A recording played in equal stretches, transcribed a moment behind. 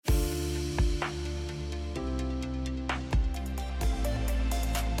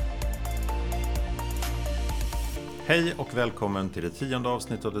Hej och välkommen till det 10:e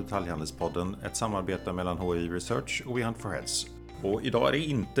avsnittet av Detaljhandelspodden, ett samarbete mellan HI Research och We Hunt for Heads. Och idag är det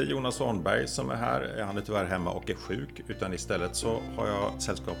inte Jonas Svanberg som är här, han är tyvärr hemma och är sjuk, utan istället så har jag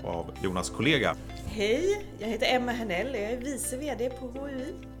sällskap av Jonas kollega. Hej, jag heter Emma Hernell, jag är vice vd på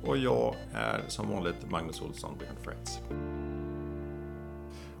HI. Och jag är som vanligt Magnus Olsson, We Hunt for Heads.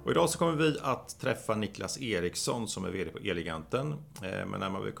 Och idag så kommer vi att träffa Niklas Eriksson som är vd på Elgiganten. Men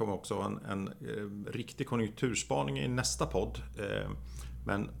Emma, vi kommer också ha en riktig konjunkturspaning i nästa podd.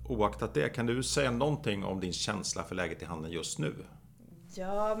 Men oaktat det, kan du säga någonting om din känsla för läget i handeln just nu?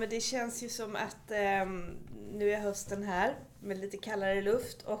 Ja, men det känns ju som att nu är hösten här med lite kallare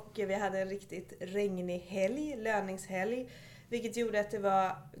luft och vi hade en riktigt regnig helg, löningshelg. Vilket gjorde att det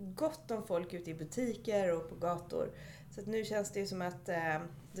var gott om folk ute i butiker och på gator. Så att nu känns det ju som att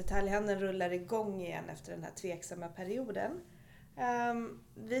detaljhandeln rullar igång igen efter den här tveksamma perioden.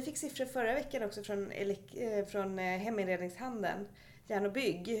 Vi fick siffror förra veckan också från heminredningshandeln, Järn och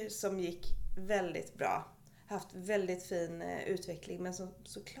Bygg, som gick väldigt bra. Haft väldigt fin utveckling, men som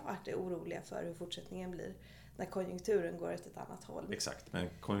såklart är oroliga för hur fortsättningen blir när konjunkturen går åt ett annat håll. Exakt, men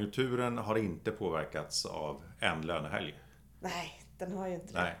konjunkturen har inte påverkats av en lönehelg. Nej, den har ju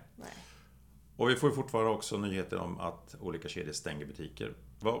inte det. Nej. Och vi får ju fortfarande också nyheter om att olika kedjor stänger butiker.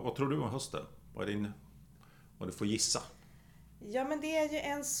 Vad tror du om hösten? Vad är vad du får gissa? Ja, men det är ju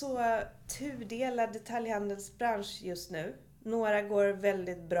en så tudelad detaljhandelsbransch just nu. Några går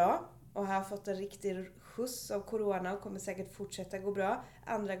väldigt bra och har fått en riktig skjuts av corona och kommer säkert fortsätta gå bra.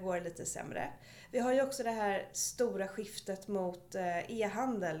 Andra går lite sämre. Vi har ju också det här stora skiftet mot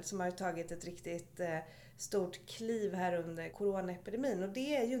e-handel som har tagit ett riktigt stort kliv här under coronaepidemin. Och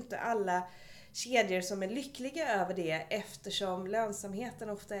det är ju inte alla kedjor som är lyckliga över det, eftersom lönsamheten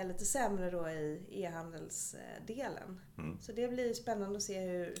ofta är lite sämre då i e-handelsdelen. Så det blir spännande att se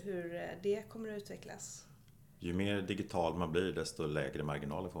hur det kommer att utvecklas. Ju mer digital man blir, desto lägre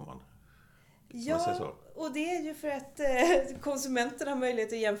marginaler får man. Ja, och det är ju för att konsumenten har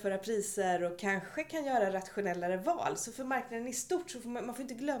möjlighet att jämföra priser och kanske kan göra rationellare val. Så för marknaden i stort så får man får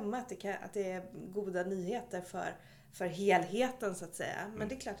inte glömma att det är goda nyheter för helheten så att säga. Men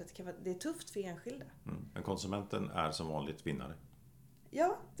det är klart att det är tufft för enskilda. Men konsumenten är som vanligt vinnare.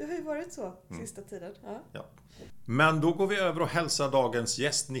 Ja, det har ju varit så sista tiden. Ja. Men då går vi över och hälsar dagens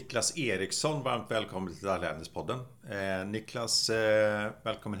gäst Niklas Eriksson. Varmt välkommen till Detaljhandelspodden. Niklas,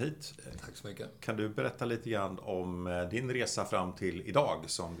 välkommen hit. Tack så mycket. Kan du berätta lite grann om din resa fram till idag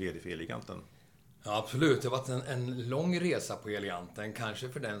som vd för Elgiganten? Ja, absolut. Det har varit en lång resa på Elgiganten. Kanske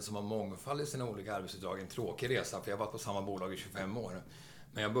för den som har mångfald i sina olika arbetsuppdrag. En tråkig resa, för jag har varit på samma bolag i 25 år.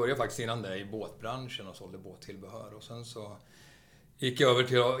 Men jag började faktiskt innan det i båtbranschen och sålde båttillbehör. Och sen så gick jag över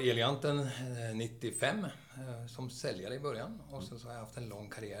till Elgiganten 95 som säljare i början. Och sen så har jag haft en lång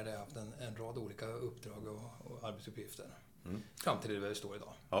karriär där jag har haft en rad olika uppdrag och arbetsuppgifter. Fram till det vi står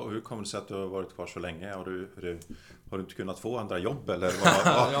idag. Ja, och hur kommer det sig att du har varit kvar så länge? Har du inte kunnat få andra jobb? Eller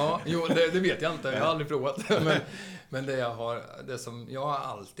det vet jag inte. Jag har aldrig provat. Men jag har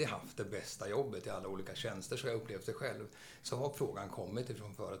alltid haft det bästa jobbet i alla olika tjänster, så jag upplevt det själv. Så har frågan kommit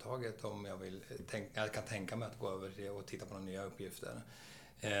ifrån företaget om jag kan tänka mig att gå över till och titta på några nya uppgifter.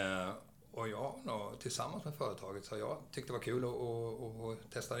 Och tillsammans med företaget så har jag tyckt det var kul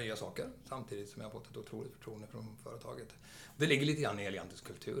att testa nya saker, samtidigt som jag har fått ett otroligt förtroende från företaget. Det ligger lite grann i Elgigantens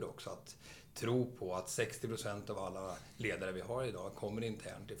kultur också, att tro på att 60% av alla ledare vi har idag kommer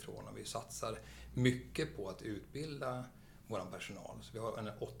internt ifrån, och vi satsar mycket på att utbilda vår personal. Så vi har en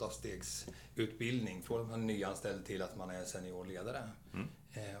 8-stegs utbildning från att man är nyanställd till att man är seniorledare.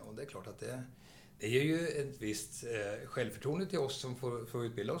 Och det är klart att det ger ju ett visst självförtroende till oss som får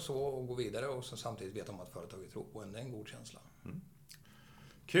utbilda oss och gå vidare, och så samtidigt vet om att företaget tror på en god känsla.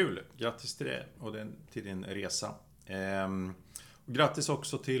 Kul! Grattis till det och till din resa. Grattis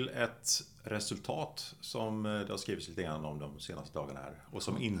också till ett resultat som det har skrivits lite grann om de senaste dagarna här. Och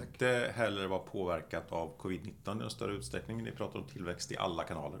som inte heller var påverkat av covid-19 i någon större utsträckning. Ni pratar om tillväxt i alla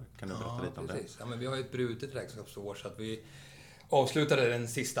kanaler. Kan du berätta lite om det? Ja, men vi har ju ett brutet räkenskapsår, så att vi avslutade den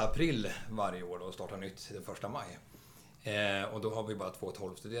sista april varje år och startar nytt den 1 maj. Och då har vi bara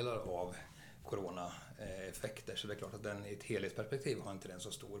 2/12 av corona-effekter. Så det är klart att i ett helhetsperspektiv har inte den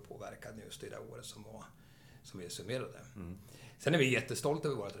så stor påverkan just i det året som vi summerade. Sen är vi jättestolta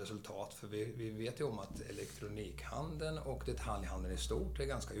över vårt resultat, för vi vet ju om att elektronikhandeln och detaljhandeln i stort är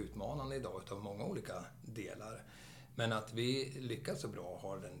ganska utmanande idag utav många olika delar. Men att vi lyckas så bra och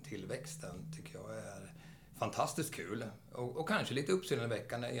har den tillväxten tycker jag är fantastiskt kul. Och kanske lite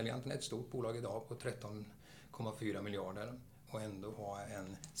uppseendeväckande. Elgiganten är ett stort bolag idag på 13,4 miljarder och ändå ha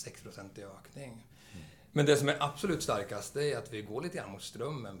en 6% ökning. Men det som är absolut starkast är att vi går lite grann mot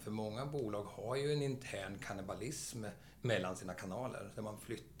strömmen. För många bolag har ju en intern kannibalism mellan sina kanaler. Där man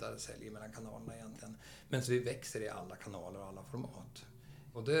flyttar, säljer mellan kanalerna egentligen. Men så vi växer i alla kanaler och alla format.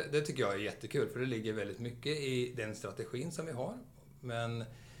 Och det tycker jag är jättekul. För det ligger väldigt mycket i den strategin som vi har. Men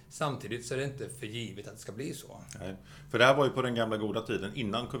samtidigt så är det inte för givet att det ska bli så. Nej. För det här var ju på den gamla goda tiden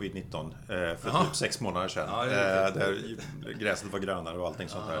innan covid-19. För typ 6 månader sedan. Ja, där gräset var grönare och allting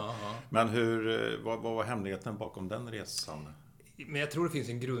sånt där. Men vad var hemligheten bakom den resan? Men jag tror det finns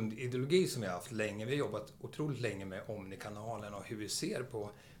en grundideologi som vi har haft länge. Vi har jobbat otroligt länge med Omni-kanalen och hur vi ser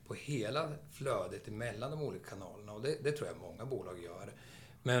på hela flödet emellan de olika kanalerna. Och det tror jag många bolag gör.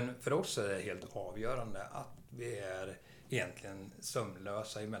 Men för oss är det helt avgörande att vi är egentligen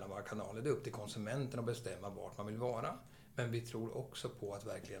sömlösa emellan våra kanaler. Det är upp till konsumenten att bestämma vart man vill vara. Men vi tror också på att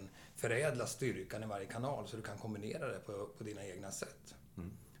verkligen förädla styrkan i varje kanal så du kan kombinera det på dina egna sätt.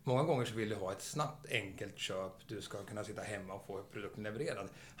 Mm. Många gånger så vill du ha ett snabbt, enkelt köp. Du ska kunna sitta hemma och få produkten levererad.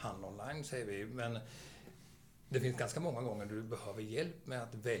 Handla online säger vi, men det finns ganska många gånger där du behöver hjälp med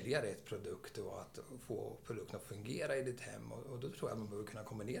att välja rätt produkt och att få produkten att fungera i ditt hem. Och då tror jag att man behöver kunna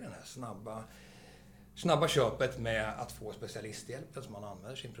kombinera den här snabba köpet med att få specialisthjälp som man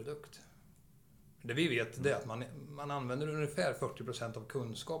använder sin produkt. Det vi vet är att man använder ungefär 40% av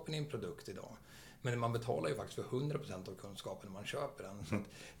kunskapen i en produkt idag. Men man betalar ju faktiskt för 100% av kunskapen när man köper den. Så att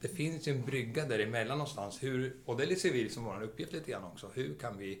det finns ju en brygga däremellan någonstans. Och det ser vi som vår uppgift lite grann också. Hur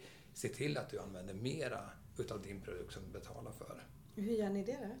kan vi se till att du använder mera utav din produkt som du betalar för? Hur gör ni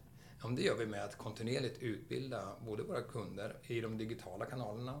det då? Ja, det gör vi med att kontinuerligt utbilda både våra kunder i de digitala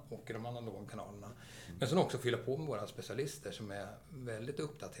kanalerna och i de analoga kanalerna. Men sen också fylla på med våra specialister som är väldigt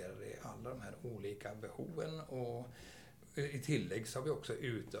uppdaterade i alla de här olika behoven. Och i tillägg så har vi också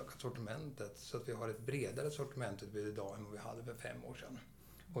utökat sortimentet så att vi har ett bredare sortimentutbud idag än vad vi hade för 5 år sedan.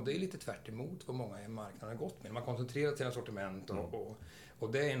 Och det är lite tvärt emot vad många i marknaden har gått med. Man koncentrerar sina sortiment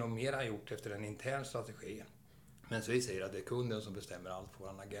och det är nog mer gjort efter en intern strategi. Men så vi säger att det är kunden som bestämmer allt på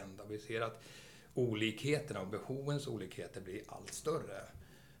vår agenda. Vi ser att olikheterna och behovens olikheter blir allt större.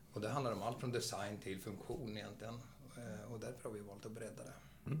 Och det handlar om allt från design till funktion egentligen. Och därför har vi valt att bredda det.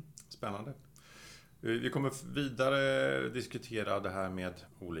 Spännande. Vi kommer vidare diskutera det här med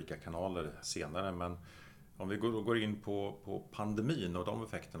olika kanaler senare. Men om vi går in på pandemin och de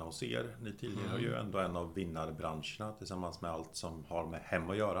effekterna hos er. Ni tillhör ju ändå en av vinnarbranscherna tillsammans med allt som har med hem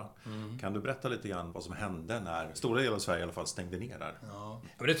att göra. Kan du berätta lite grann vad som hände när stora delar av Sverige i alla fall stängde ner där? Ja,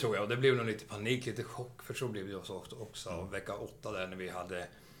 men det tror jag. Och det blev nog lite panik, lite chock. För så blev det också vecka 8 där när vi hade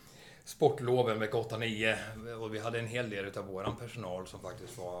sportloven vecka 8-9 och vi hade en hel del av våran personal som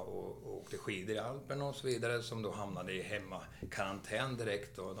faktiskt var och åkte skidor i Alpen och så vidare som då hamnade i hemmakarantän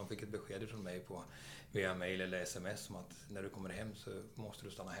direkt och de fick ett besked från mig via mail eller sms om att när du kommer hem så måste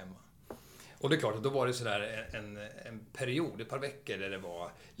du stanna hemma. Och det är klart att då var det sådär en period, ett par veckor där det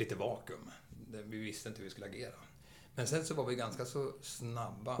var lite vakuum. Vi visste inte hur vi skulle agera. Men sen så var vi ganska så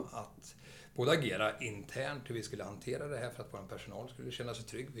snabba att både agera internt hur vi skulle hantera det här för att vår personal skulle känna sig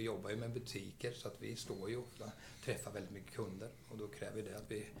trygg. Vi jobbar ju med butiker så att vi står ju ofta träffar väldigt mycket kunder och då kräver det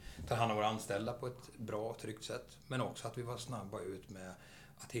att vi tar hand om våra anställda på ett bra och tryggt sätt. Men också att vi var snabba ut med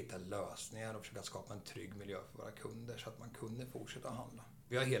att hitta lösningar och försöka skapa en trygg miljö för våra kunder så att man kunde fortsätta handla.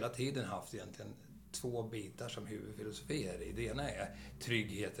 Vi har hela tiden haft egentligen 2 bitar som huvudfilosofi här i. Det ena är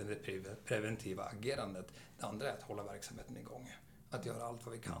tryggheten, det preventiva agerandet. Det andra är att hålla verksamheten igång. Att göra allt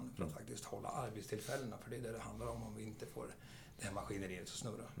vad vi kan för att faktiskt hålla arbetstillfällena. För det är det handlar om vi inte får det här maskineriet att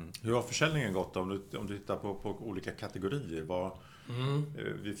snurra. Hur har försäljningen gått om du tittar på olika kategorier?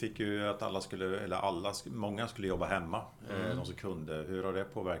 Vi fick ju att många skulle jobba hemma. De som kunde. Hur har det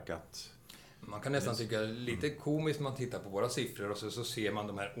påverkat? Man kan nästan tycka lite komiskt när man tittar på våra siffror och så ser man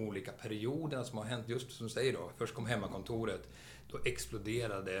de här olika perioderna som har hänt. Just som du säger då, först kom hemmakontoret, då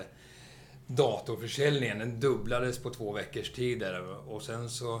exploderade datorförsäljningen, den dubblades på 2 veckors tid där, och sen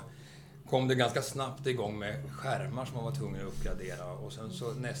så kom det ganska snabbt igång med skärmar som man var tvungen att uppgradera och sen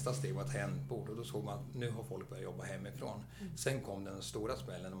så nästa steg var tangentbord och då såg man att nu har folk börjat jobba hemifrån. Sen kom den stora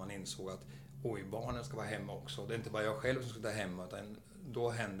smällen när man insåg att barnen ska vara hemma också. Det är inte bara jag själv som ska vara hemma utan då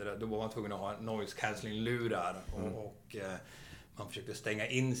var man tvungen att ha noise cancelling-lurar och man försökte stänga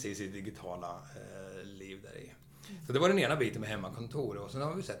in sig i sitt digitala liv där i. Så det var den ena biten med hemmakontor och sen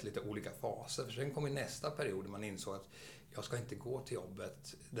har vi sett lite olika faser. För sen kom i nästa period där man insåg att jag ska inte gå till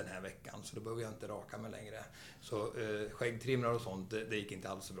jobbet den här veckan så då behöver jag inte raka mig längre. Så skäggtrimrar och sånt, det gick inte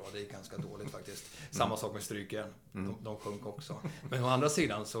alls så bra. Det gick ganska dåligt faktiskt. Samma sak med stryken. De sjönk också. Men å andra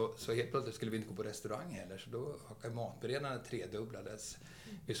sidan så helt plötsligt skulle vi inte gå på restaurang heller. Så då har matberedandet 3-dubblades.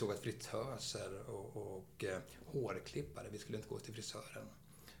 Vi såg att fritöser och hårklippare, vi skulle inte gå till frisören.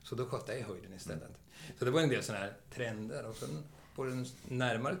 Så då sköt jag i höjden istället. Så det var en del sådana här trender. Och sen på den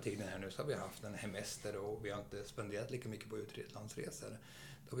närmare tiden här nu så har vi haft en hemester och vi har inte spenderat lika mycket på utlandsresor.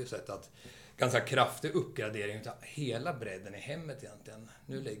 Då har vi sett att ganska kraftig uppgradering av hela bredden i hemmet egentligen.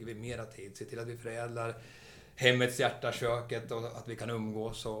 Nu lägger vi mera tid, se till att vi förädlar hemmets hjärta, köket och att vi kan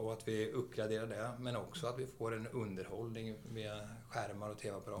umgås och att vi uppgraderar det. Men också att vi får en underhållning med skärmar och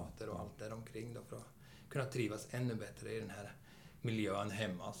tv-apparater och allt där omkring då för att kunna trivas ännu bättre i den här miljön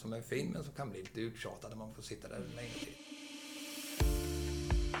hemma som är fin men som kan bli lite uttjatad när man får sitta där länge tid.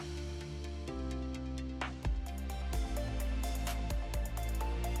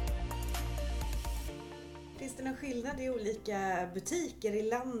 Finns det någon skillnad i olika butiker i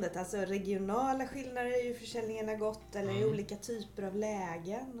landet? Alltså regionala skillnader i försäljningen har gått eller i olika typer av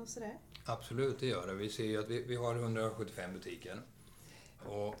lägen och sådär? Absolut, det gör det. Vi ser ju att vi har 175 butiker.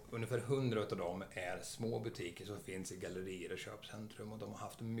 Och ungefär 100 av dem är små butiker som finns i gallerier och köpcentrum och de har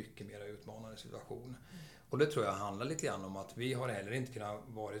haft en mycket mer utmanande situation. Och det tror jag handlar lite grann om att vi har heller inte kunnat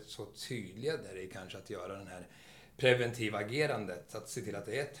varit så tydliga där i kanske att göra den här preventiva agerandet, att se till att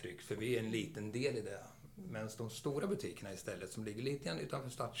det är tryggt, för vi är en liten del i det. Men de stora butikerna istället som ligger lite grann utanför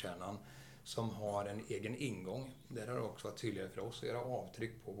stadskärnan som har en egen ingång, där har det också varit tydligare för oss att göra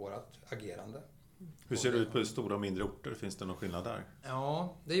avtryck på vårt agerande. Hur ser det ut på stora och mindre orter? Finns det någon skillnad där?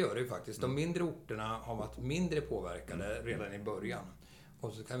 Ja, det gör det ju faktiskt. De mindre orterna har varit mindre påverkade redan i början.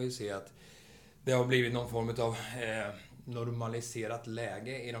 Och så kan vi se att det har blivit någon form av normaliserat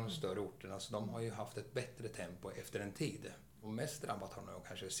läge i de större orterna. Så de har ju haft ett bättre tempo efter en tid. Och mest drabbat har nog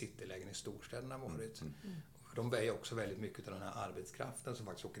kanske citylägen i storstäderna varit. De bär ju också väldigt mycket av den här arbetskraften som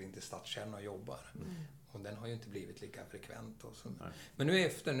faktiskt åker in till stadskärnan och jobbar. Och den har ju inte blivit lika frekvent. Och så. Men nu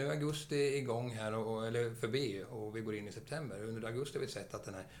är augusti igång här, eller förbi, och vi går in i september. Under augusti har vi sett att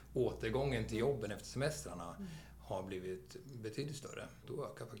den här återgången till jobben efter semestrarna har blivit betydligt större. Då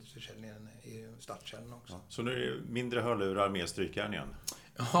ökar faktiskt försäljningen i stadskärnan också. Ja. Så nu är det mindre hörlurar, mer strykjärn igen?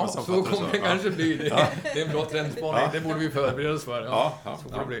 Ja, så kommer det kanske bli. Det är en bra trendspaning. Det borde vi förbereda oss för. Så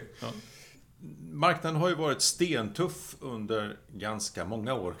får det bli. Marknaden har ju varit stentuff under ganska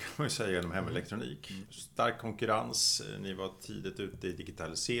många år kan man ju säga genom hemelektronik. Stark konkurrens, ni var tidigt ute i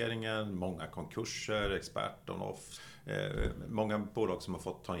digitaliseringen, många konkurser, expert on off. Många bolag som har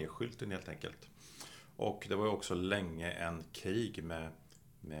fått ta ner skylten helt enkelt. Och det var ju också länge en krig med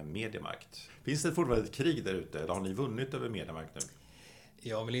Mediamarkt. Finns det fortfarande ett krig där ute eller har ni vunnit över Mediamarkt nu?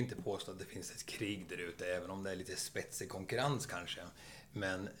 Jag vill inte påstå att det finns ett krig där ute, även om det är lite spetsig konkurrens kanske.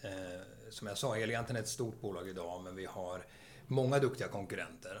 Men som jag sa, Eleganten är ett stort bolag idag, men vi har många duktiga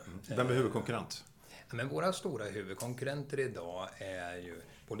konkurrenter. Vem är huvudkonkurrent? Men våra stora huvudkonkurrenter idag är ju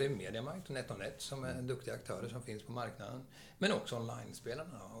både Mediamarkt och NetOnNet som är duktiga aktörer som finns på marknaden. Men också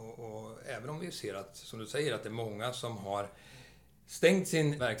online-spelarna. Och även om vi ser att, som du säger, att det är många som har stängt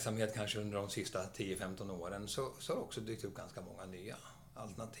sin verksamhet kanske under de sista 10-15 åren så har det också dykt upp ganska många nya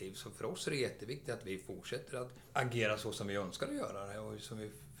alternativ. Så för oss är det jätteviktigt att vi fortsätter att agera så som vi önskar att göra det och som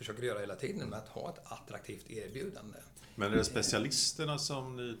vi försöker göra hela tiden med att ha ett attraktivt erbjudande. Men är det specialisterna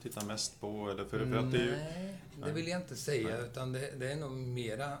som ni tittar mest på? Eller för att det är ju... Nej, det vill jag inte säga. Utan det är nog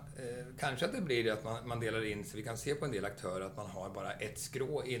mera... kanske att det blir det att man delar in sig. Vi kan se på en del aktörer att man har bara ett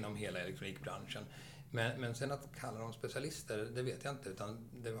skrå inom hela elektronikbranschen. Men sen att kalla dem specialister, det vet jag inte. Utan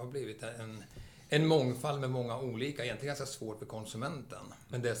det har blivit en mångfald med många olika, egentligen ganska svårt för konsumenten.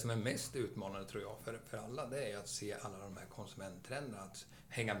 Men det som är mest utmanande tror jag för alla, det är att se alla de här konsumenttrenderna, att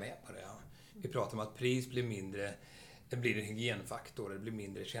hänga med på det. Vi pratar om att pris blir mindre, det blir en hygienfaktor, det blir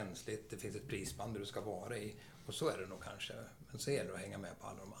mindre känsligt, det finns ett prisband där du ska vara i. Och så är det nog kanske. Men så är det att hänga med på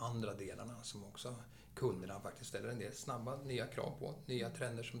alla de andra delarna som också kunderna faktiskt ställer en del snabba nya krav på, nya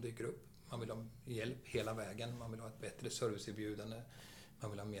trender som dyker upp. Man vill ha hjälp hela vägen, man vill ha ett bättre serviceerbjudande.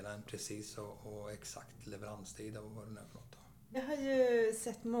 Man vill ha mer en precis och exakt leveranstid av vad det är för något. Jag har ju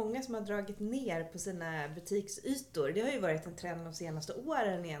sett många som har dragit ner på sina butiksytor. Det har ju varit en trend de senaste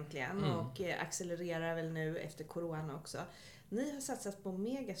åren egentligen och accelererar väl nu efter corona också. Ni har satsat på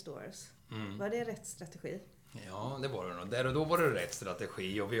megastores. Var det rätt strategi? Ja, det var det nog. Där och då var det rätt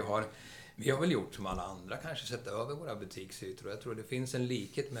strategi och vi har väl gjort som alla andra, kanske sett över våra butiksytor. Och jag tror det finns en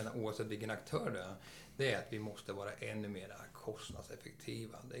likhet mellan oavsett vilken aktör det är att vi måste vara ännu mer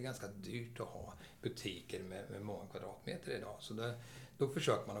kostnadseffektiva. Det är ganska dyrt att ha butiker med många kvadratmeter idag. Så då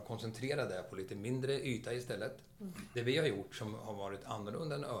försöker man att koncentrera det på lite mindre yta istället. Det vi har gjort som har varit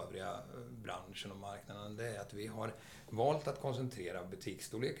annorlunda än övriga branschen och marknaden, det är att vi har valt att koncentrera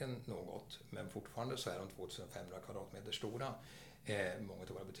butiksstorleken något. Men fortfarande så är de 2500 kvadratmeter stora, många av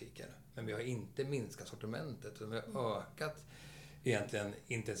våra butiker. Men vi har inte minskat sortimentet, utan vi har ökat egentligen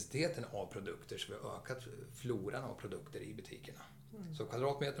intensiteten av produkter, så vi har ökat floran av produkter i butikerna. Så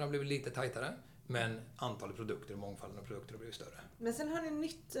kvadratmeterna har blivit lite tajtare, men antalet produkter och mångfalden av produkter har blivit större. Men sen har ni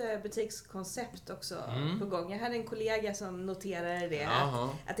nytt butikskoncept också på gång. Jag hade en kollega som noterade det.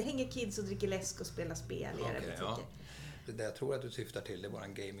 Att det hänger kids och dricker läsk och spelar spel i era butiker. Ja. Det jag tror att du syftar till, det är vår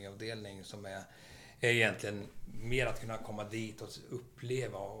gamingavdelning som är egentligen mer att kunna komma dit och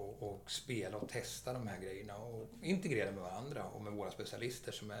uppleva och spela och testa de här grejerna och integrera med varandra och med våra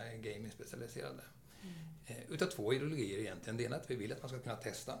specialister som är gaming-specialiserade. Utav 2 ideologier egentligen. Det ena är att vi vill att man ska kunna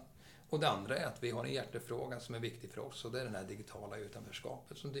testa. Och det andra är att vi har en hjärtefråga som är viktig för oss och det är den här digitala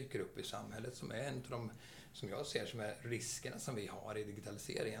utanförskapet som dyker upp i samhället som är en av de, som jag ser som är riskerna som vi har i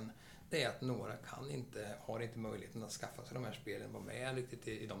digitaliseringen. Det är att några har inte möjligheten att skaffa sig de här spelen, vara med riktigt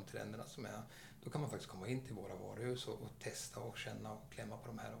i de trenderna som är. Då kan man faktiskt komma in till våra varuhus och testa och känna och klämma på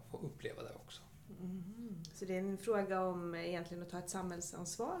de här och få uppleva det också. Så det är en fråga om egentligen att ta ett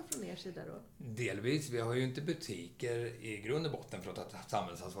samhällsansvar från er sida då? Delvis. Vi har ju inte butiker i grund och botten för att ta ett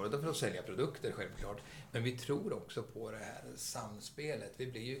samhällsansvar utan för att sälja produkter självklart. Men vi tror också på det här samspelet. Vi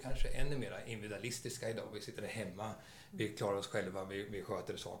blir ju kanske ännu mer individualistiska idag. Vi sitter hemma, vi klarar oss själva, vi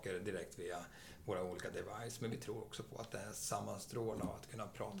sköter saker direkt via våra olika device. Men vi tror också på att det här sammanstrålar och att kunna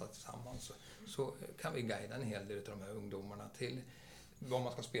prata tillsammans. Så kan vi guida en hel del av de här ungdomarna till vad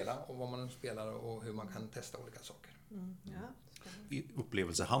man ska spela och vad man spelar och hur man kan testa olika saker. I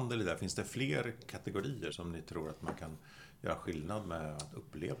upplevelsehandel där, finns det fler kategorier som ni tror att man kan göra skillnad med att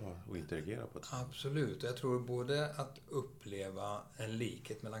uppleva och interagera på? Absolut, jag tror både att uppleva en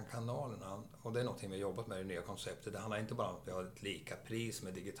likhet mellan kanalerna och det är något vi har jobbat med i det nya konceptet. Det handlar inte bara om att vi har ett lika pris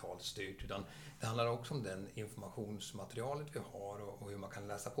med digitalt styrt utan det handlar också om den informationsmaterialet vi har och hur man kan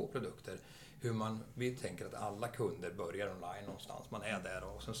läsa på produkter. Vi tänker att alla kunder börjar online någonstans, man är där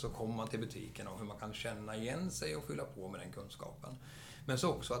och sen så kommer man till butiken och hur man kan känna igen sig och fylla på med den kunskapen. Men så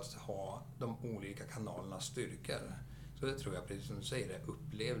också att ha de olika kanalernas styrkor. Så det tror jag, precis som du säger, är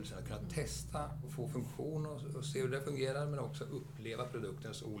upplevelsen. Att kunna testa och få funktion och se hur det fungerar men också uppleva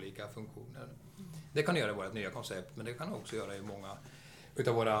produktens olika funktioner. Det kan göra i vårt nya koncept men det kan också göra i många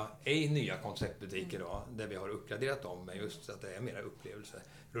utav våra nya konceptbutiker då, där vi har uppgraderat dem med just att det är mera upplevelse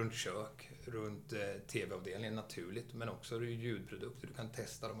runt kök, runt tv-avdelningen naturligt men också ljudprodukter. Du kan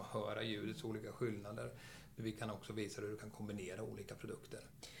testa dem och höra ljudets olika skillnader. Vi kan också visa hur du kan kombinera olika produkter.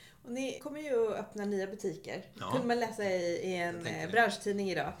 Och ni kommer ju att öppna nya butiker. Ja. Kunde man läsa i en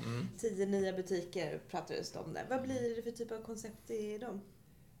branschtidning idag. 10 nya butiker pratades det om där. Vad blir det för typ av koncept i dem?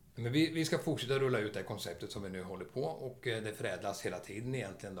 Men vi ska fortsätta rulla ut det konceptet som vi nu håller på och det förädlas hela tiden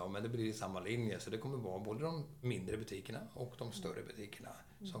egentligen då, men det blir i samma linje så det kommer vara både de mindre butikerna och de större butikerna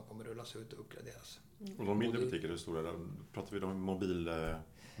som kommer rullas ut och uppgraderas. Och de mindre butiker, hur stora? Pratar vi om mobilbutiker?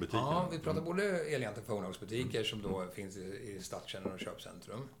 Ja, vi pratar både Elianten Phonehouse-butiker som då finns i stadskärnan och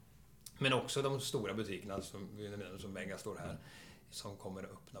köpcentrum. Men också de stora butikerna som Mega står här som kommer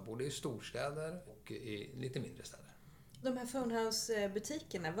att öppna både i storstäder och i lite mindre städer. De här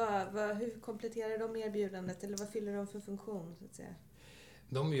Phonehouse-butikerna, hur kompletterar de erbjudandet eller vad fyller de för funktion så att säga?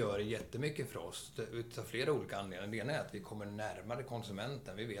 De gör jättemycket för oss utav flera olika anledningar. Det ena är att vi kommer närmare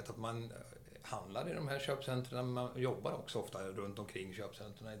konsumenten. Vi vet att man handlar i de här köpcentren, man jobbar också ofta runt omkring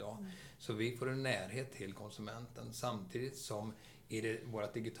köpcentren idag. Så vi får en närhet till konsumenten samtidigt som i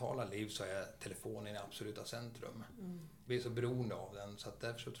vårt digitala liv så är telefonen i absoluta centrum. Vi är så beroende av den så att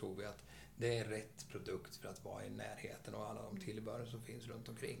därför så tror vi att det är rätt produkt för att vara i närheten och alla de tillbehör som finns runt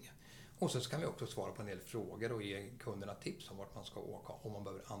omkring. Och så kan vi också svara på en del frågor och ge kunderna tips om vart man ska åka om man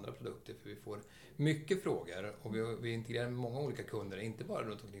behöver andra produkter. För vi får mycket frågor och vi integrerar med många olika kunder, inte bara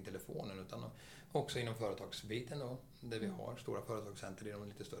runt omkring telefonen utan också inom företagsbiten då, där vi har stora företagscenter i de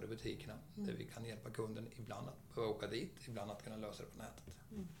lite större butikerna. Där vi kan hjälpa kunden ibland att behöva åka dit, ibland att kunna lösa det på nätet.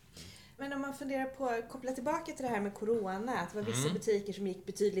 Men om man funderar på att koppla tillbaka till det här med corona, att det var vissa butiker som gick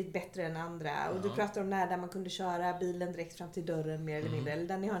betydligt bättre än andra. Och du pratar om det här där man kunde köra bilen direkt fram till dörren mer eller mindre, eller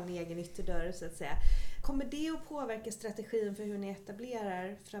där ni har en egen ytterdörr så att säga. Kommer det att påverka strategin för hur ni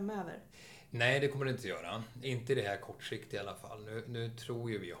etablerar framöver? Nej, det kommer det inte göra. Inte i det här kortsiktigt i alla fall. Nu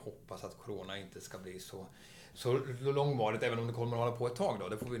tror ju vi och hoppas att corona inte ska bli så långvarigt, även om det kommer att hålla på ett tag då.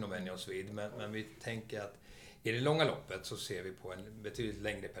 Det får vi nog vänja oss vid. Men vi tänker att i det långa loppet så ser vi på en betydligt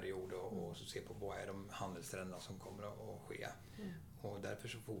längre period och så ser på vad är de handelstrenderna som kommer att ske. Och därför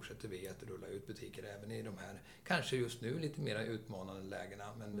så fortsätter vi att rulla ut butiker även i de här, kanske just nu lite mer utmanande lägena,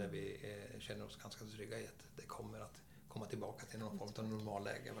 men där vi känner oss ganska trygga i att det kommer att komma tillbaka till någon form av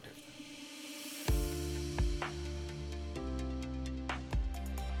normalläge vartefter.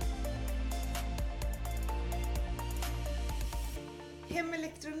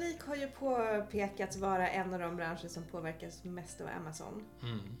 Hemelektronik har ju påpekats vara en av de branscher som påverkas mest av Amazon.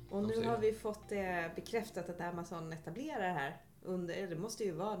 Och nu har vi fått det bekräftat att Amazon etablerar här det måste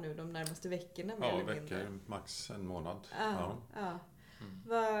ju vara nu de närmaste veckorna. Ja, veckor, max en månad. Ja.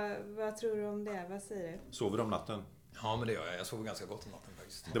 Vad tror du om det? Vad säger du? Sover du om natten? Ja, men det gör jag. Jag sover ganska gott om natten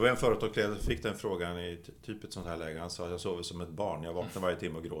faktiskt. Det var en företagsledare som fick den frågan i typ ett sånt här läge. Han sa att jag sover som ett barn. Jag vaknar varje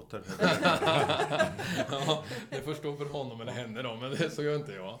timme och gråter. Ja, det får stå för honom eller henne då, men det så gör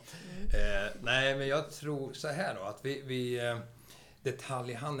inte jag. Nej, men jag tror så här då, att vi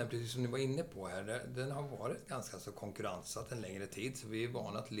detaljhandeln, precis som ni var inne på här, den har varit ganska så konkurrenssatt en längre tid, så vi är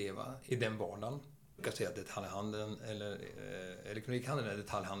vana att leva i den vardagen. Jag kan säga att detaljhandeln, eller elektronikhandeln är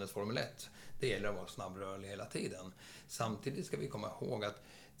detaljhandelns Formel 1. Det gäller att vara snabbrörlig hela tiden. Samtidigt ska vi komma ihåg att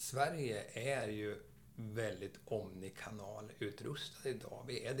Sverige är ju väldigt omnikanal-utrustade idag.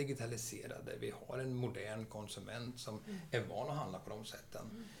 Vi är digitaliserade, vi har en modern konsument som är van att handla på de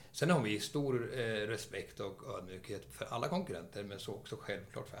sätten. Sen har vi stor respekt och ödmjukhet för alla konkurrenter, men så också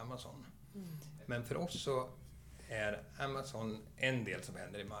självklart för Amazon. Men för oss så är Amazon en del som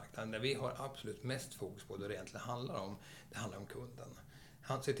händer i marknaden. Där vi har absolut mest fokus på det egentligen handlar om. Det handlar om kunden.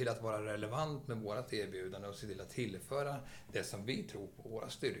 Han ser till att vara relevant med vårat erbjudande och ser till att tillföra det som vi tror på, våra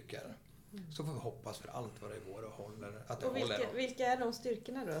styrkor. Så får vi hoppas för allt vad det är vår och håller. Att det Och håller. vilka är de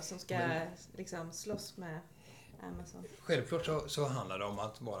styrkorna då som ska liksom slåss med Amazon? Självklart så handlar det om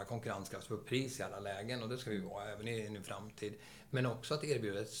att vara konkurrenskraftig för pris i alla lägen, och det ska vi vara även i en framtid. Men också att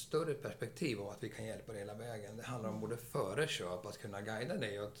erbjuda ett större perspektiv av att vi kan hjälpa dig hela vägen. Det handlar om både före köp, att kunna guida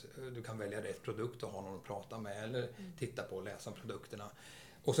dig och att du kan välja rätt produkt och ha någon att prata med eller titta på och läsa om produkterna.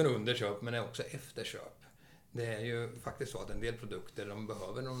 Och sen under köp, men också efter köp. Det är ju faktiskt så att en del produkter, de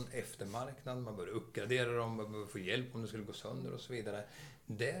behöver någon eftermarknad, man behöver uppgradera dem, man behöver få hjälp om det skulle gå sönder och så vidare.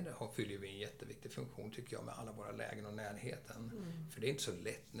 Där fyller vi en jätteviktig funktion tycker jag med alla våra lägen och närheten. För det är inte så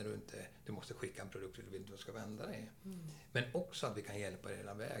lätt när du måste skicka en produkt och du vet inte vad du ska vända dig. Men också att vi kan hjälpa dig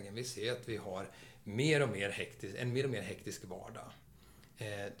hela vägen. Vi ser att vi har en mer och mer hektisk vardag.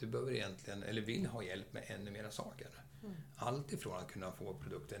 Du behöver egentligen, eller vill ha hjälp med ännu mera saker. Allt ifrån att kunna få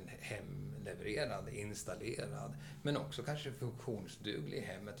produkten hemlevererad, installerad, men också kanske funktionsduglig i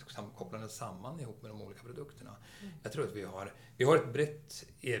hemmet, kopplande samman ihop med de olika produkterna. Jag tror att vi har ett brett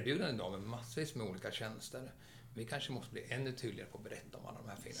erbjudande idag med massvis med olika tjänster. Vi kanske måste bli ännu tydligare på att berätta om alla de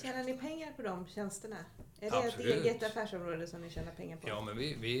här fina Tjänar ni pengar på de tjänsterna? Är det Absolut. ett eget affärsområde som ni tjänar pengar på? Ja, men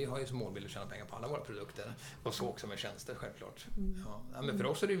vi har ju som målbild att tjäna pengar på alla våra produkter. Och så också med tjänster, självklart. Ja, men för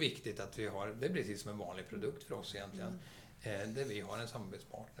oss är det viktigt att vi har, det är precis som en vanlig produkt för oss egentligen. Där vi har en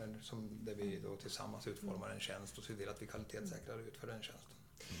samarbetspartner där vi då tillsammans utformar en tjänst och ser till att vi kvalitetssäkrar ut för den tjänsten.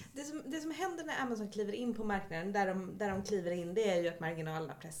 Det som händer när Amazon kliver in på marknaden, där de kliver in, det är ju att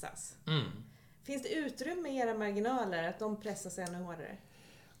marginalerna pressas. Finns det utrymme i era marginaler att de pressas ännu hårdare?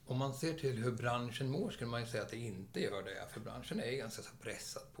 Om man ser till hur branschen mår skulle man ju säga att det inte gör det. För branschen är ganska så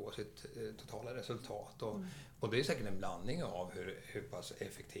pressad på sitt totala resultat. Och det är säkert en blandning av hur pass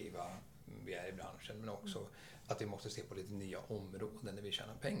effektiva vi är i branschen. Men också att vi måste se på lite nya områden där vi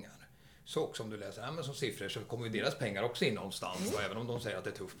tjänar pengar. Så också om du läser Amazon siffror så kommer ju deras pengar också in någonstans. Även om de säger att det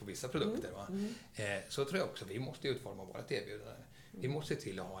är tufft på vissa produkter. Så tror jag också att vi måste utforma vårt erbjudande. Vi måste se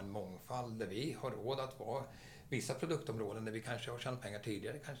till att ha en mångfald där vi har råd att vara vissa produktområden där vi kanske har tjänat pengar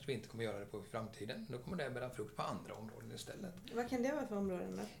tidigare, kanske vi inte kommer göra det på i framtiden. Då kommer det bära frukt på andra områden istället. Vad kan det vara för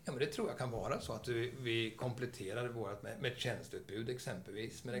områden då? Ja, men det tror jag kan vara så att vi kompletterar vårt med ett tjänsteutbud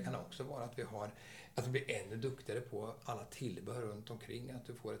exempelvis. Men det kan också vara att vi blir ännu duktigare på alla tillbehör runt omkring, att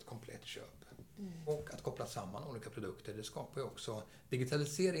du får ett komplett köp. Och att koppla samman olika produkter, det skapar ju också,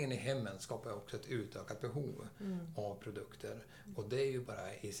 digitaliseringen i hemmen skapar ju också ett utökat behov av produkter. Och det är ju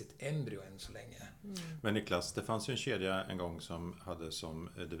bara i sitt embryo än så länge. Men Niklas, det fanns ju en kedja en gång som hade som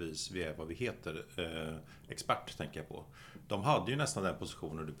devis vi är vad vi heter, expert tänker jag på. De hade ju nästan den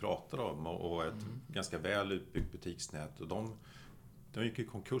positionen du pratar om och ett ganska väl utbyggt butiksnät. Och de gick i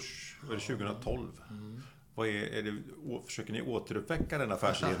konkurs 2012. Försöker ni återuppväcka den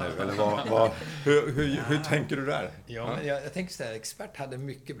affärsidén nu? Eller hur tänker du där? Ja, men jag tänker så här, Expert hade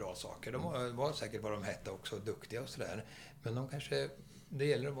mycket bra saker. De var säkert vad de hette också, duktiga och sådär. Men det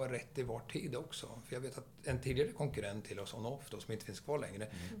gäller att vara rätt i var tid också. För jag vet att en tidigare konkurrent till oss, On-Off då, som inte finns kvar längre,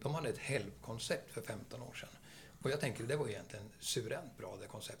 de hade ett helpkoncept för 15 år sedan. Och jag tänker, det var egentligen suveränt bra det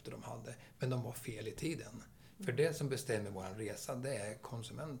konceptet de hade. Men de var fel i tiden. För det som bestämmer vår resa, det är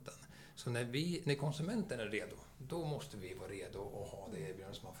konsumenten. Så när konsumenten är redo, då måste vi vara redo och ha det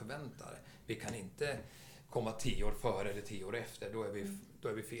erbjudande som man förväntar. Vi kan inte komma 10 år före eller 10 år efter, då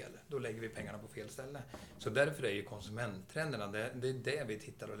är vi fel. Då lägger vi pengarna på fel ställe. Så därför är ju konsumenttrenderna, det är det vi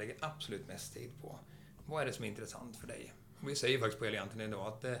tittar och lägger absolut mest tid på. Vad är det som är intressant för dig? Och vi säger faktiskt på Eleganten idag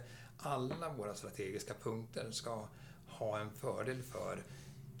att alla våra strategiska punkter ska ha en fördel för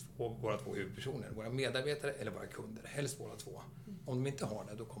våra två huvudpersoner, våra medarbetare eller våra kunder, helst båda två. Om de inte har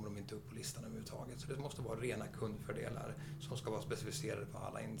det, då kommer de inte upp på listan överhuvudtaget. Så det måste vara rena kundfördelar som ska vara specificerade på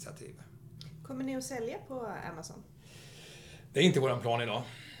alla initiativ. Kommer ni att sälja på Amazon? Det är inte våran plan idag.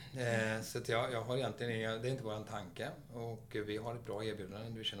 Så att jag har egentligen, det är inte våran tanke, och vi har ett bra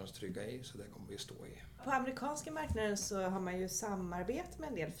erbjudande vi känner oss trygga i, så det kommer vi stå i. På amerikanska marknaden så har man ju samarbete med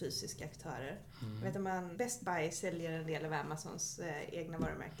en del fysiska aktörer. Vet man, Best Buy säljer en del av Amazons egna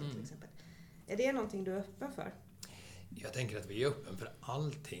varumärken till exempel. Är det någonting du är öppen för? Jag tänker att vi är öppen för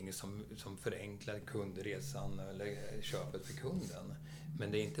allting som förenklar kundresan eller köpet för kunden.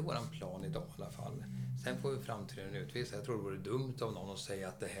 Men det är inte våran plan idag i alla fall. Sen får vi framtiden utvisa. Jag tror det vore dumt av någon att säga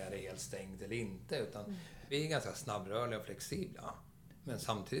att det här är helt stängt eller inte. Utan vi är ganska snabbrörliga och flexibla. Men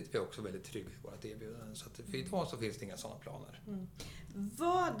samtidigt är vi också väldigt trygga i vårt erbjudande. Så att för idag så finns det inga sådana planer.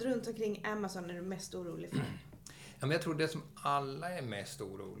 Vad runt omkring Amazon är du mest orolig för? Ja, men jag tror det som alla är mest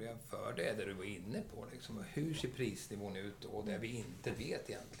oroliga för, det är det du var inne på. Liksom. Hur ser prisnivån ut och det vi inte vet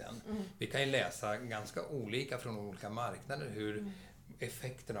egentligen. Vi kan ju läsa ganska olika från olika marknader hur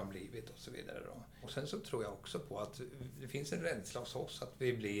effekterna har blivit och så vidare. Då. Och sen så tror jag också på att det finns en rädsla hos oss att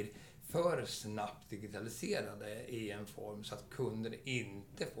vi blir för snabbt digitaliserade i en form så att kunden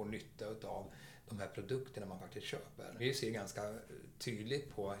inte får nytta av de här produkterna man faktiskt köper. Vi ser ganska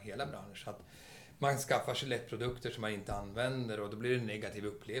tydligt på hela branschen att man skaffar sig lätt produkter som man inte använder och då blir det en negativ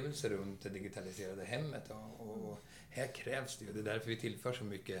upplevelse runt det digitaliserade hemmet. Och här krävs det ju, det är därför vi tillför så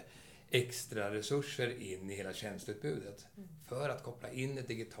mycket extra resurser in i hela tjänsteutbudet. För att koppla in ett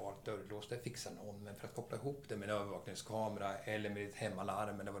digitalt dörrlås, det fixar någon, men för att koppla ihop det med en övervakningskamera eller med ett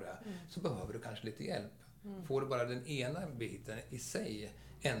hemalarm eller vad det är, så behöver du kanske lite hjälp. Får du bara den ena biten i sig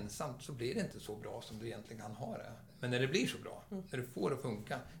ensamt så blir det inte så bra som du egentligen kan ha det. Men när det blir så bra, när du får det att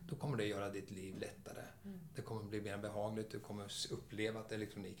funka, då kommer det göra ditt liv lättare. Det kommer bli mer behagligt, du kommer uppleva att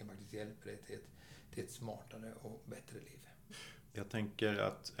elektroniken faktiskt hjälper dig till ett smartare och bättre liv. Jag tänker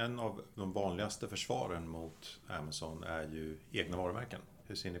att en av de vanligaste försvaren mot Amazon är ju egna varumärken.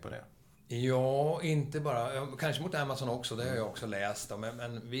 Hur ser ni på det? Ja, inte bara, kanske mot Amazon också, det har jag också läst om,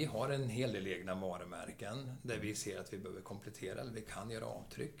 men vi har en hel del egna varumärken där vi ser att vi behöver komplettera, eller vi kan göra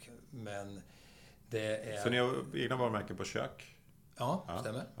avtryck, men det är... Så ni har egna varumärken på kök? Ja,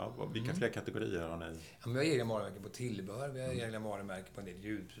 stämmer. Ja, vilka fler kategorier har ni? Ja, vi har egna varumärken på tillbehör, vi har egna varumärken på en del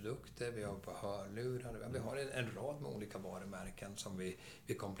ljudprodukter, vi har på hörlurar, vi har en rad med olika varumärken som vi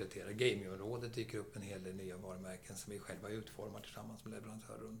kompletterar. Gamingområdet dyker upp en hel del nya varumärken som vi själva utformar tillsammans med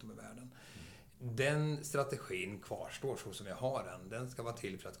leverantörer runt om i världen. Den strategin kvarstår så som vi har den. Den ska vara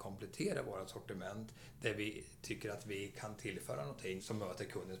till för att komplettera vårt sortiment där vi tycker att vi kan tillföra någonting som möter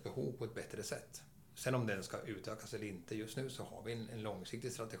kundens behov på ett bättre sätt. Sen om den ska utökas eller inte, just nu så har vi en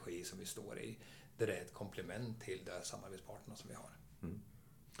långsiktig strategi som vi står i. Där det är ett komplement till de samarbetspartnerna som vi har.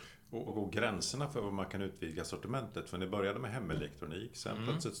 Och gränserna för vad man kan utvidga sortimentet. För ni började med hemelektronik, sen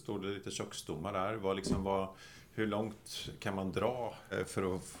plötsligt stod det lite köksstommar där. Hur långt kan man dra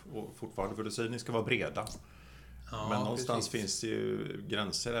för att fortfarande, för du säger att ni ska vara breda. Ja, men någonstans finns det ju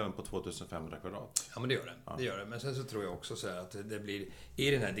gränser även på 2500 kvadrat. Ja, men det gör det. Ja. Det gör det. Men sen så tror jag också så här att det blir,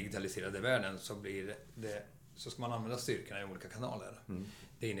 i den här digitaliserade världen så blir det, så ska man använda styrkorna i olika kanaler.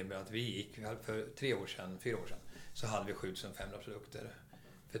 Det innebär att vi gick för 4 år sedan, så hade vi 7500 produkter.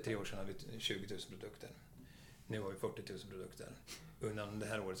 För 3 år sedan hade vi 20 000 produkter. Nu har vi 40 000 produkter. Under det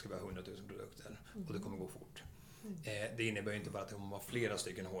här året ska vi ha 100 000 produkter. Och det kommer gå fort. Det innebär inte bara att det kommer vara flera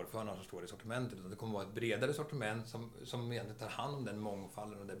stycken hårfönare som står i sortimentet, utan det kommer vara ett bredare sortiment som egentligen tar hand om den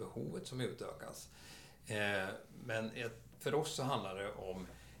mångfalden och det behovet som utökas. Men för oss så handlar det om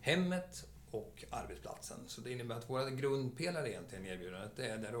hemmet och arbetsplatsen. Så det innebär att våra grundpelare egentligen i erbjudandet, det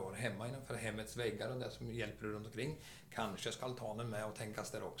är där du har hemma innanför hemmets väggar och det som hjälper dig runt omkring. Kanske ska altanen med och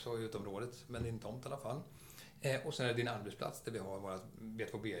tänkas där också i utområdet, men inte tomt i alla fall. Och sen är det din arbetsplats där vi har våra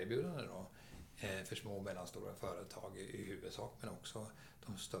B2B-erbjudanden då. För små och mellanstora företag i huvudsak, men också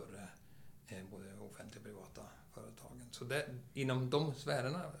de större, både offentliga och privata företagen. Så inom de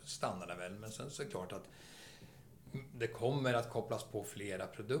sfärerna stannar det väl, men sen så är det klart att det kommer att kopplas på flera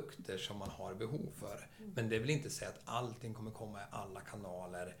produkter som man har behov för. Men det vill inte säga att allting kommer komma i alla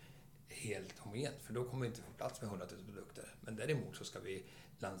kanaler helt homogent, för då kommer vi inte få plats med 100 000 produkter. Men däremot så ska vi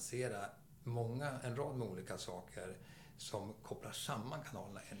lansera en rad med olika saker som kopplar samman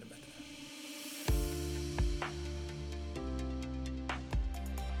kanalerna ännu bättre.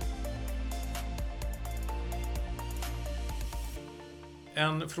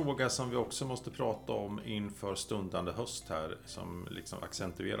 En fråga som vi också måste prata om inför stundande höst här, som liksom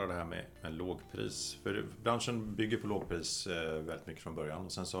accentuerar det här med lågpris. För branschen bygger på lågpris väldigt mycket från början.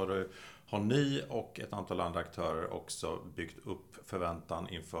 Och sen så Har ni och ett antal andra aktörer också byggt upp förväntan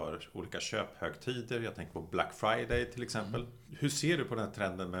inför olika köphögtider? Jag tänker på Black Friday till exempel. Hur ser du på den här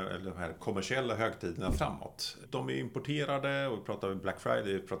trenden med de här kommersiella högtiderna framåt? De är importerade och vi pratar Black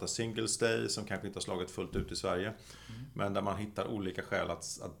Friday, vi pratar Singles Day som kanske inte har slagit fullt ut i Sverige. Men där man hittar olika skäl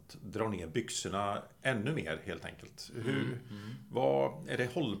att dra ner byxorna ännu mer helt enkelt. Vad är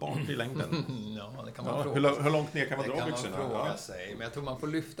det hållbart i längden? Ja, det kan man fråga sig. Hur långt ner kan man dra byxorna? Det kan man fråga sig. Men jag tror man får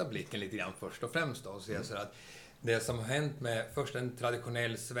lyfta blicken lite grann först och främst då, och se så att det som har hänt med först en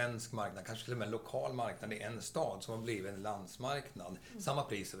traditionell svensk marknad, kanske till och med en lokal marknad i en stad som har blivit en landsmarknad. Samma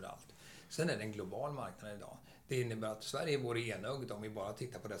pris överallt. Sen är det en global marknad idag. Det innebär att Sverige vore enögda om vi bara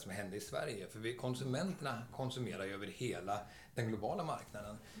tittar på det som händer i Sverige. För konsumenterna konsumerar ju över hela den globala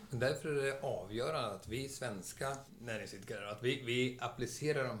marknaden. Och därför är det avgörande att vi svenska näringsidkare, att vi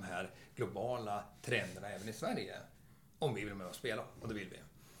applicerar de här globala trenderna även i Sverige. Om vi vill med att spela, och det vill vi.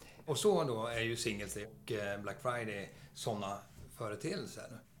 Och så då är ju Singles Day och Black Friday sådana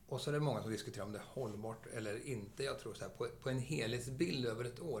företeelser. Och så är det många som diskuterar om det är hållbart eller inte. Jag tror så här, på en helhetsbild över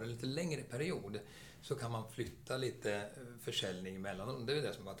ett år, en lite längre period, så kan man flytta lite försäljning mellan dem. Det är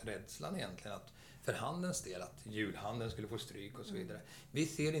det som har varit rädslan egentligen, att för handelns del, att julhandeln skulle få stryk och så vidare. Vi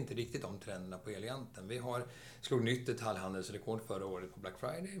ser inte riktigt de trenderna på Eleganten. Vi slog nytt detaljhandelsrekord förra året på Black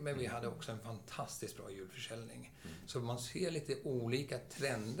Friday, men vi hade också en fantastiskt bra julförsäljning. Så man ser lite olika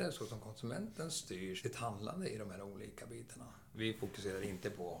trender så som konsumenten styr sitt handlande i de här olika bitarna. Vi fokuserar inte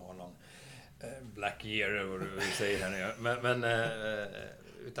på att ha någon Black Year, vad du säger här nu. Men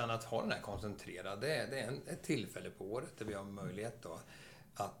utan att ha den här koncentrerad. Det är ett tillfälle på året där vi har möjlighet då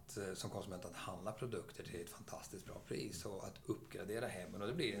att som konsument att handla produkter till ett fantastiskt bra pris och att uppgradera hemmen. Och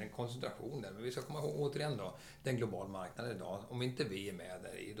det blir en koncentration där. Men vi ska komma ihåg återigen då, den globala marknaden idag. Om inte vi är med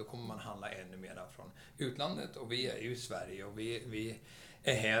där i, då kommer man handla ännu mer från utlandet. Och vi är ju i Sverige och vi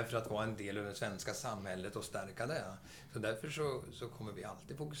är här för att vara en del av det svenska samhället och stärka det. Så därför så kommer vi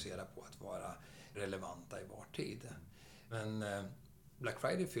alltid fokusera på att vara relevanta i var tid. Men Black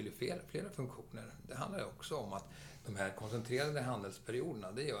Friday fyller flera funktioner. Det handlar också om att de här koncentrerade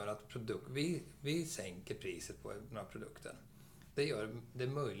handelsperioderna, det gör att vi sänker priset på några produkter. Det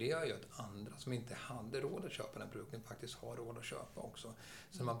möjliggör ju att andra som inte hade råd att köpa den produkten faktiskt har råd att köpa också.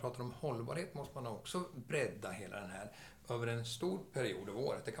 Så när man pratar om hållbarhet måste man också bredda hela den här över en stor period av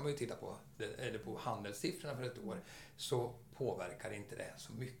året. Det kan man ju titta på, eller på handelssiffrorna för ett år, så påverkar inte det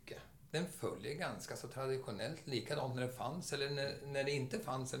så mycket. Den följer ganska så traditionellt likadant när det fanns eller när det inte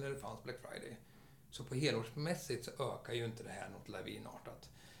fanns eller när det fanns Black Friday. Så på helårsmässigt så ökar ju inte det här något lavinartat.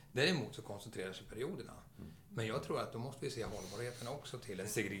 Däremot så koncentrerar sig perioderna. Men jag tror att då måste vi se hållbarheten också till en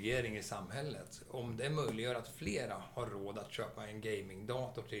segregering i samhället. Om det möjliggör att flera har råd att köpa en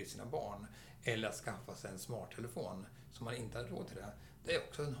gamingdator till sina barn eller att skaffa sig en smarttelefon som man inte har råd till det. Det är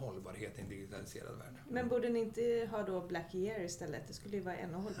också en hållbarhet i en digitaliserad värld. Men borde ni inte ha då Black Year istället? Det skulle ju vara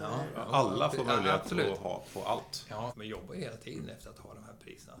ännu hållbarare. Ja, alla får möjlighet att få allt. Ja, men jobbar hela tiden efter att ha de här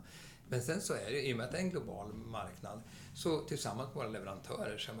priserna. Men sen så är det, i och med att det är en global marknad, så tillsammans med våra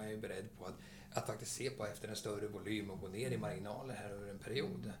leverantörer så är man ju beredd på att faktiskt se på efter en större volym och gå ner i marginaler här över en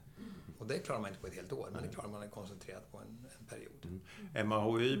period. Och det klarar man inte på ett helt år, men det klarar man koncentrerat på en period.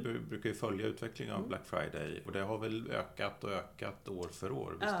 MAHI brukar ju följa utvecklingen av Black Friday och det har väl ökat år för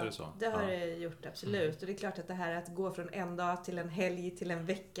år, visst är det så? Det har det gjort, absolut. Och det är klart att det här att gå från en dag till en helg till en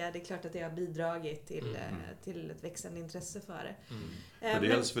vecka, det är klart att det har bidragit till ett växande intresse för det.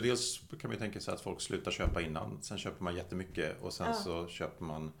 För dels kan man ju tänka sig att folk slutar köpa innan, sen köper man jättemycket och sen så köper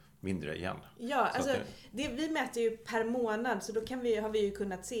man mindre igen. Ja, alltså vi mäter ju per månad, så då har vi ju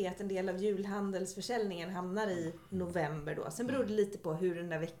kunnat se att en del av julhandelsförsäljningen hamnar i november då. Sen beror det lite på hur den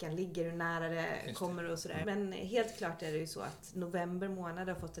där veckan ligger, hur nära det kommer och sådär. Men helt klart är det ju så att november månad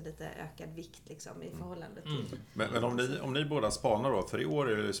har fått en lite ökad vikt liksom, i förhållande till... Men om ni båda spanar då, för i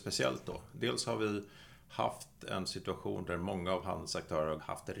år är det speciellt då. Dels har vi haft en situation där många av handelsaktörer har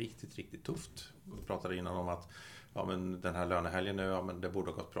haft det riktigt, riktigt tufft. Vi pratade innan om att men den här lönehelgen nu, men det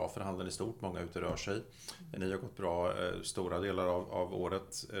borde ha gått bra för handeln i stort. Många ute rör sig. Ni har gått bra stora delar av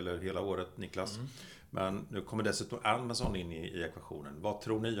året, eller hela året, Niklas. Men nu kommer dessutom Amazon in i ekvationen. Vad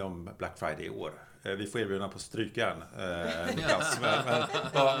tror ni om Black Friday i år? Vi får erbjuda på strykjärn, Niklas. Men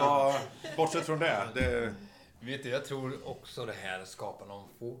bortsett från det... Vet du, jag tror också det här skapar någon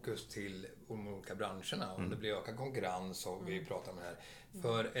fokus till de olika branscherna. Om det blir ökad konkurrens och vi pratar om det här.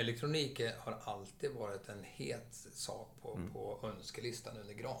 För elektronik har alltid varit en het sak på önskelistan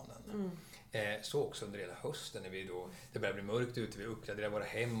under granen. Så också under hela hösten när det börjar bli mörkt ute, vi uppgraderar våra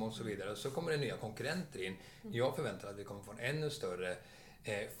hem och så vidare. Så kommer det nya konkurrenter in. Jag förväntar att vi kommer få en ännu större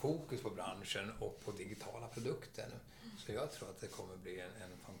fokus på branschen och på digitala produkter. Så jag tror att det kommer bli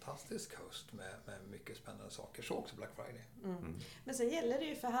en fantastisk höst med mycket spännande saker. Så också Black Friday. Men sen gäller det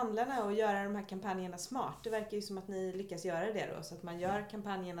ju för handlarna att göra de här kampanjerna smart. Det verkar ju som att ni lyckas göra det då. Så att man gör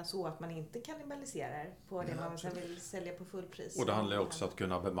kampanjerna så att man inte kannibaliserar på det man sen vill sälja på fullpris. Och det handlar ju också om att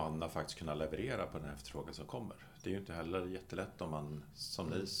kunna bemanna, faktiskt kunna leverera på den här efterfrågan som kommer. Det är ju inte heller jättelätt om man, som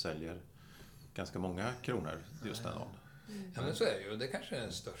ni, säljer ganska många kronor just den dagen. Ja, men så är det ju. Det kanske är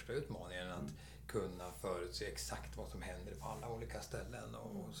den största utmaningen, att kunna förutse exakt vad som händer på alla olika ställen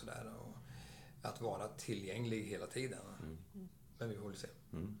och sådär. Och att vara tillgänglig hela tiden. Men vi får väl se.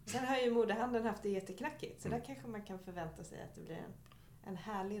 Sen har ju modehandeln haft det jätteknackigt. Så där kanske man kan förvänta sig att det blir en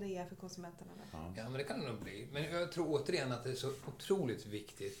härlig rea för konsumenterna. Ja, men det kan det nog bli. Men jag tror återigen att det är så otroligt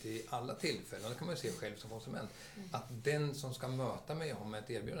viktigt i alla tillfällen, och det kan man ju se själv som konsument, att den som ska möta mig om ett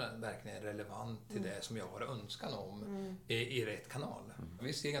erbjudande verkligen är relevant till det som jag har önskan om i rätt kanal.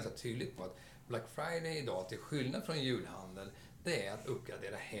 Vi ser ganska tydligt på att Black Friday idag, till skillnad från julhandel, det är att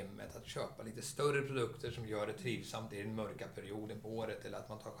uppgradera hemmet, att köpa lite större produkter som gör det trivsamt i den mörka perioden på året, eller att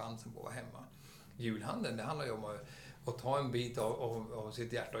man tar chansen på att vara hemma. Julhandeln, det handlar ju om att ta en bit av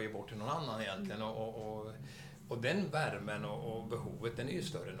sitt hjärta och ge bort till någon annan egentligen. Och den värmen och behovet, den är ju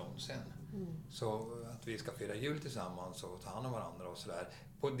större än någonsin. Så att vi ska fira jul tillsammans och ta hand om varandra och sådär.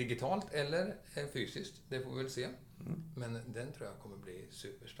 På digitalt eller fysiskt, det får vi väl se. Men den tror jag kommer bli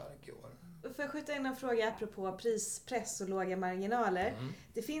superstark i år. För att skjuta in en fråga apropå prispress och låga marginaler.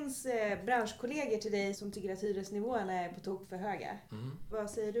 Det finns branschkollegor till dig som tycker att hyresnivåerna är på tok för höga. Vad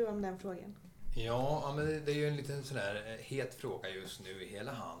säger du om den frågan? Ja, men det är ju en liten sån här het fråga just nu i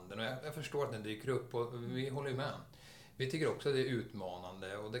hela handeln. Och jag förstår att den dyker upp och vi håller ju med. Vi tycker också att det är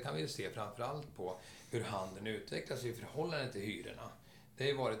utmanande, och det kan vi ju se framförallt på hur handeln utvecklas i förhållande till hyrorna. Det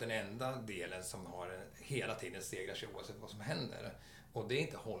har ju varit den enda delen som har hela tiden stegrar sig oavsett vad som händer. Och det är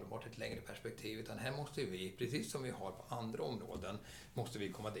inte hållbart i ett längre perspektiv, utan här måste vi, precis som vi har på andra områden, måste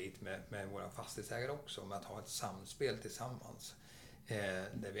vi komma dit med våra fastighetsägare också, med att ha ett samspel tillsammans.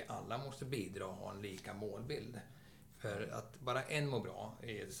 Där vi alla måste bidra och ha en lika målbild. För att bara en mår bra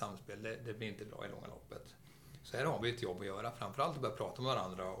i ett samspel, det blir inte bra i långa loppet. Så här har vi ett jobb att göra, framförallt att börja prata med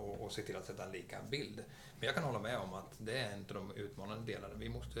varandra och se till att sätta en lika bild. Men jag kan hålla med om att det är en av de utmanande delarna. Vi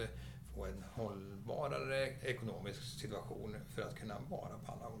måste få en hållbarare ekonomisk situation för att kunna vara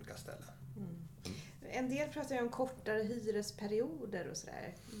på alla olika ställen. En del pratar ju om kortare hyresperioder och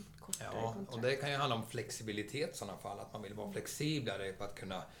sådär. Ja, och det kan ju handla om flexibilitet i sådana fall. Att man vill vara flexiblare på att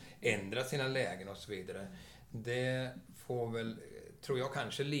kunna ändra sina lägen och så vidare. Det får väl, tror jag,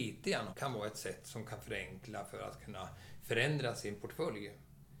 kanske lite grann kan vara ett sätt som kan förenkla för att kunna förändra sin portfölj.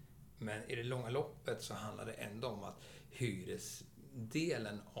 Men i det långa loppet så handlar det ändå om att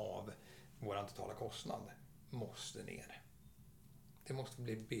hyresdelen av vår totala kostnad måste ner. Det måste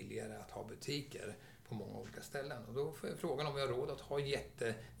bli billigare att ha butiker på många olika ställen. Och då får jag frågan om vi har råd att ha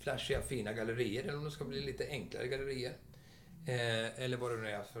jätteflashiga fina gallerier, eller om det ska bli lite enklare gallerier. Eller vad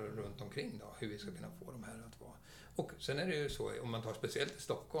det är för runt omkring då, hur vi ska kunna få de här att vara. Och sen är det ju så, om man tar speciellt i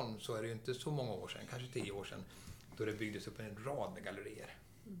Stockholm, så är det ju inte så många år sedan, kanske 10 år sedan, då det byggdes upp en rad med gallerier.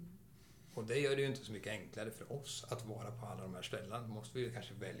 Och det gör det ju inte så mycket enklare för oss att vara på alla de här ställena. Då måste vi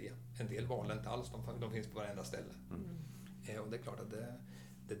kanske välja. En del valde inte alls, de finns på varenda ställe. Och det är klart att det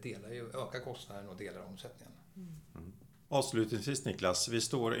ökar kostnaden och delar omsättningen. Avslutningsvis, Niklas, vi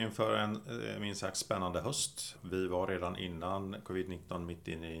står inför en minst sagt spännande höst. Vi var redan innan covid-19 mitt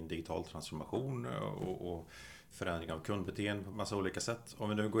inne i en digital transformation och förändring av kundbeteende på massa olika sätt. Om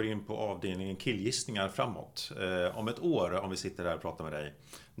vi nu går in på avdelningen killgissningar framåt. Om ett år, om vi sitter där och pratar med dig.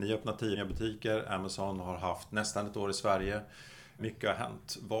 Ni har öppnat 10 butiker, Amazon har haft nästan ett år i Sverige. Mycket har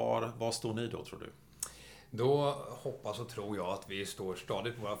hänt. Var står ni då, tror du? Då hoppas och tror jag att vi står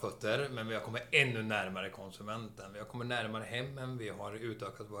stadigt på våra fötter, men vi har kommit ännu närmare konsumenten. Vi har kommit närmare hemmen, vi har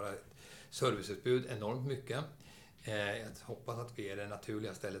utökat våra serviceutbud enormt mycket. Jag hoppas att vi är det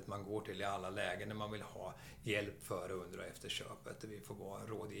naturliga stället man går till i alla lägen när man vill ha hjälp före, under och efter köpet. Vi får vara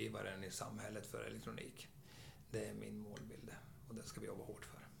rådgivaren i samhället för elektronik. Det är min målbild och det ska vi jobba hårt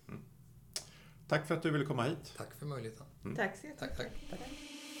för. Tack för att du ville komma hit. Tack för möjligheten. Tack så jättemycket. Tack.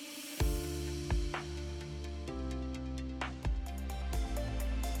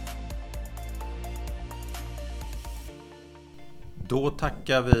 Då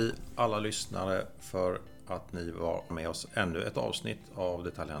tackar vi alla lyssnare för att ni var med oss ännu ett avsnitt av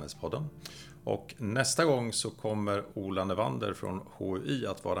Detaljhandelspodden. Och nästa gång så kommer Ola Nevander från HUI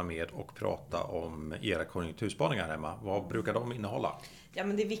att vara med och prata om era konjunkturspaningar hemma. Vad brukar de innehålla? Ja,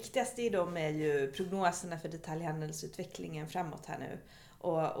 men det viktigaste i dem är ju prognoserna för detaljhandelsutvecklingen framåt här nu.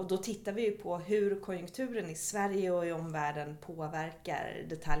 Och då tittar vi ju på hur konjunkturen i Sverige och i omvärlden påverkar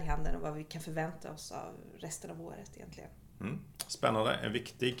detaljhandeln och vad vi kan förvänta oss av resten av året egentligen. Spännande, en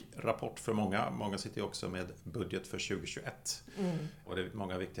viktig rapport för många. Många sitter ju också med budget för 2021. Och det är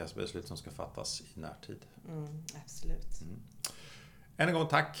många viktiga beslut som ska fattas i närtid. Absolut. Än en gång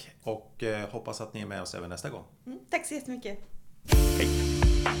tack och hoppas att ni är med oss även nästa gång. Tack så jättemycket. Hej!